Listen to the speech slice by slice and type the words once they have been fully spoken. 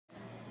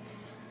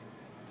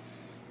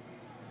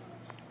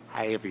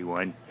Hi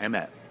everyone, I'm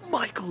at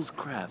Michael's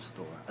Craft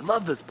Store. I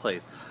love this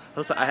place.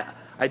 Also,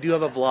 I do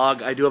have a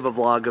vlog. I do have a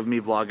vlog of me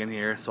vlogging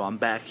here, so I'm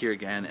back here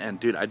again. And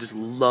dude, I just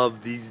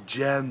love these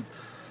gems.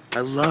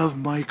 I love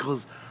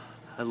Michael's.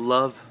 I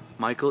love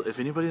Michael. If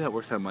anybody that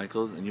works at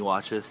Michael's and you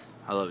watch this,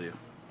 I love you.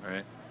 All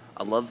right.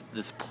 I love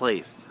this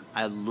place.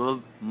 I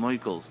love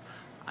Michael's.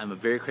 I'm a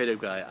very creative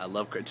guy. I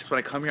love just when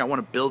I come here, I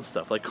want to build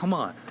stuff. Like, come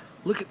on,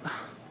 look at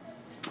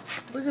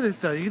this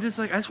stuff. You just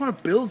like, I just want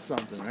to build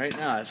something right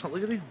now. I just want,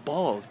 look at these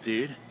balls,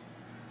 dude.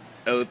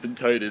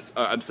 Elephantitis.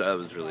 Oh, I'm sorry,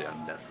 that was really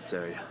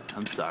unnecessary.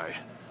 I'm sorry,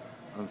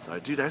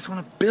 dude. I just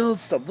want to build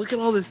stuff. Look at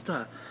all this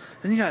stuff.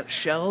 Then you got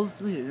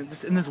shells. Look at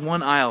just in this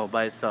one aisle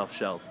by itself.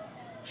 Shells.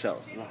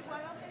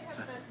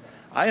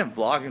 I am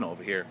vlogging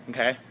over here.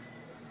 Okay.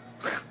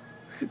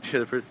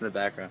 You're the person in the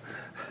background.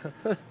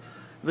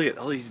 Look at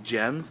all these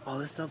gems. All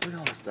this stuff. Look at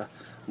all this stuff.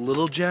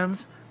 Little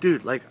gems,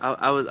 dude. Like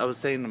I was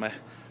saying to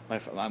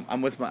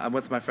I'm with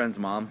my friend's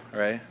mom.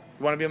 Right?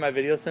 You want to be in my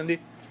video, Cindy?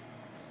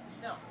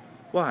 No.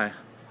 Why?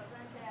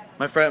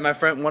 My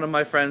friend, one of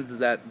my friends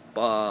is at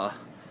Barnes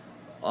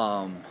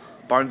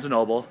and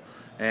Noble,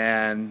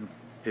 and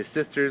his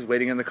sister's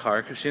waiting in the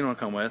car because she didn't want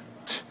to come with.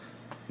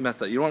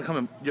 Messed up. You don't want to come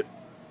in? You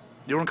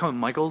don't want to come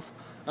in Michael's?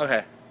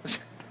 Okay.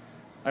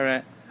 All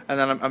right. And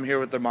then I'm here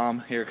with their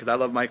mom here because I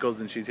love Michael's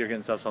and she's here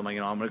getting stuff. So I'm like,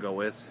 you know, I'm gonna go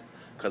with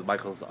because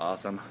Michael's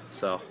awesome.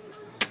 So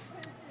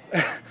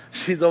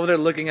she's over there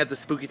looking at the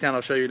spooky town.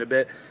 I'll show you in a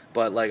bit.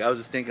 But like, I was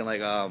just thinking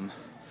like,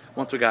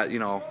 once we got, you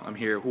know, I'm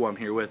here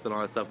with and all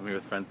that stuff. I'm here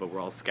with friends, but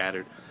we're all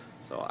scattered.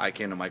 So I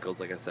came to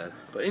Michael's, like I said.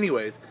 But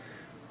anyways,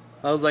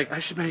 I was like, I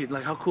should be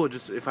like, how cool?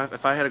 Just if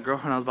I had a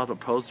girlfriend, I was about to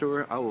propose to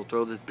her, I will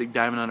throw this big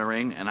diamond on a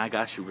ring, and I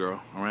got you,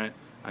 girl. All right,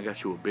 I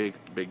got you a big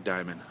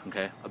diamond.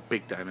 Okay, a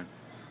big diamond.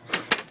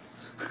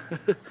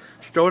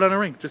 Just throw it on a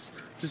ring. Just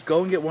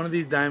go and get one of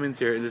these diamonds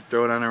here and just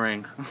throw it on a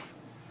ring.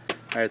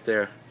 Right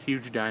there,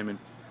 huge diamond.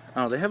 I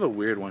don't know, they have a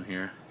weird one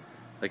here.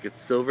 Like it's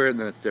silver and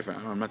then it's different.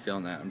 I don't know, I'm not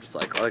feeling that. I'm just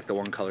like, I like the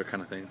one color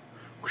kind of thing.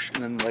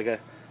 And then like I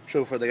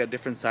showed before, they got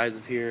different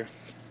sizes here.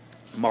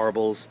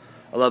 Marbles.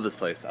 I love this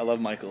place. I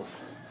love Michael's.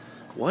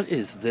 What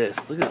is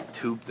this? Look at this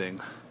tube thing.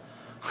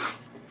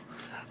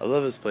 I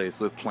love this place.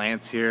 The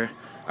plants here.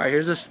 All right,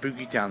 here's a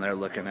spooky town they're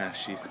looking at.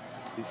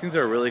 These things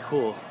are really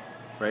cool.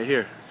 Right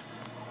here.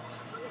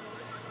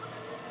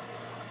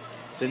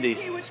 Cindy,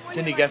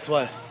 guess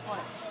what? What?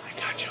 I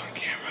got you on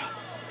camera.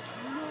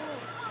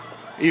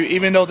 No.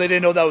 Even though they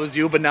didn't know that was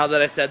you, but now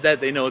that I said that,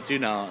 they know it's you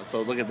now.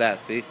 So look at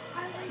that, see?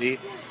 See?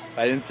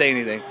 I didn't say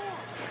anything.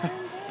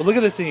 But look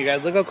at this thing, you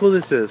guys. Look how cool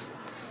this is.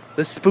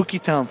 This spooky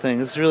town thing.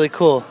 This is really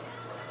cool.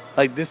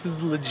 Like, this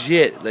is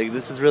legit. Like,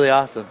 this is really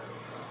awesome.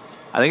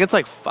 I think it's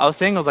like, I was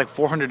saying it was like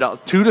 $400,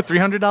 $200 to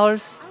 $300. I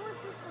want this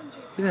one,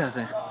 Jake. Look at that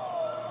thing.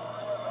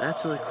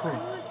 That's really cool.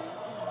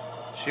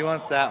 She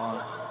wants that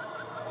one.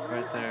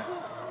 Right there.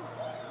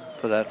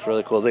 But that's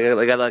really cool.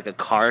 They got like a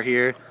car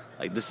here.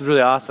 Like, this is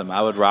really awesome.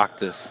 I would rock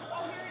this.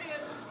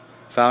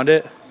 Found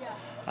it? Yeah.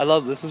 I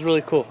love this. This is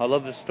really cool. I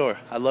love this store.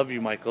 I love you,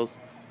 Michaels.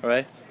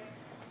 Alright?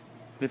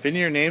 If any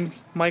of your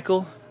name's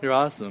Michael, you're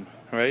awesome.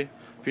 Alright?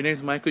 If your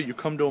name's Michael, you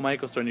come to a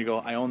Michael store and you go,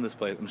 I own this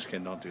place. I'm just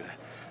kidding. Don't do that.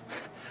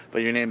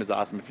 But your name is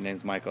awesome if your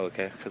name's Michael,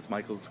 okay? Because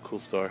Michael's a cool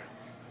store.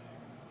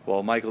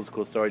 Well, Michael's a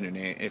cool store, and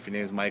if your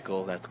name's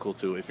Michael, that's cool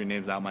too. If your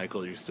name's not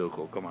Michael, you're still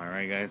cool. Come on,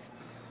 right, guys?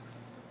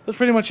 That's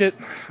pretty much it.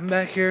 I'm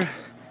back here.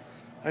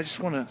 I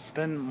just want to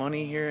spend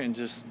money here and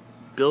just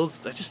build.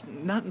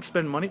 Not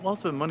spend money. Well, I'll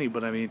spend money,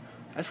 but I mean,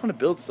 I just want to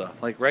build stuff.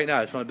 Like right now,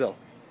 I just want to build.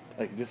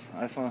 Like I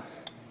just want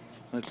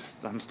to.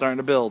 I'm starting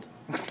to build.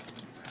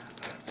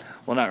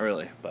 Well, not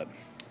really, but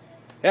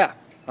yeah.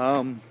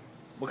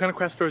 What kind of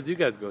craft stores do you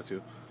guys go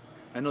to?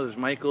 I know there's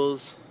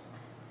Michael's.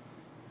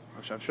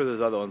 I'm sure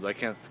there's other ones. I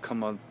can't think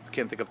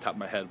off the top of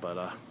my head,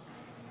 but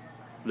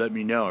let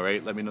me know,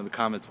 right? Let me know in the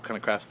comments what kind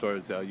of craft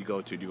stores you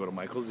go to. Do you go to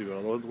Michael's? Do you go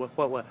to those?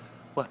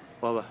 What?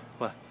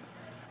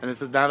 And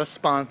this is not a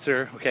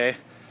sponsor, okay?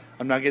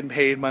 I'm not getting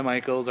paid by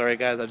Michael's, all right,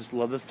 guys? I just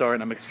love the store,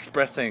 and I'm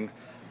expressing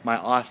my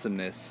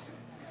awesomeness,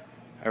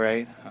 all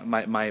right?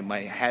 My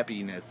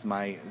happiness,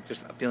 my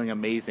just feeling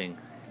amazing.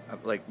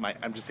 Like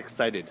I'm just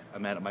excited.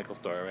 I'm at a Michael's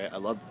store, all right?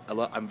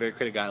 I'm a very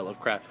creative guy. I love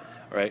craft,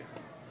 all right?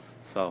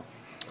 So.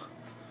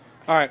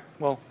 Alright,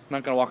 well, I'm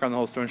not going to walk around the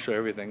whole store and show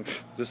everything.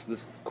 Just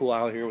this cool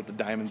aisle here with the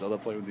diamonds. I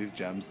love playing with these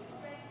gems.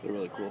 They're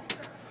really cool.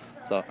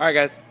 So, alright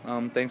guys,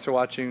 thanks for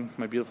watching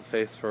my beautiful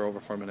face for over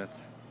 4 minutes.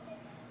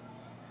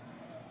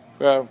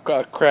 Oh,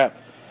 God, crap.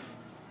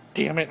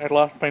 Damn it, I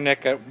lost my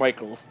neck at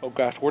Michael's. Oh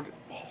gosh, I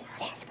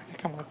lost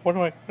my neck. What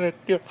am I going to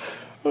do?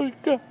 Oh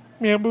God,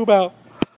 man, move out.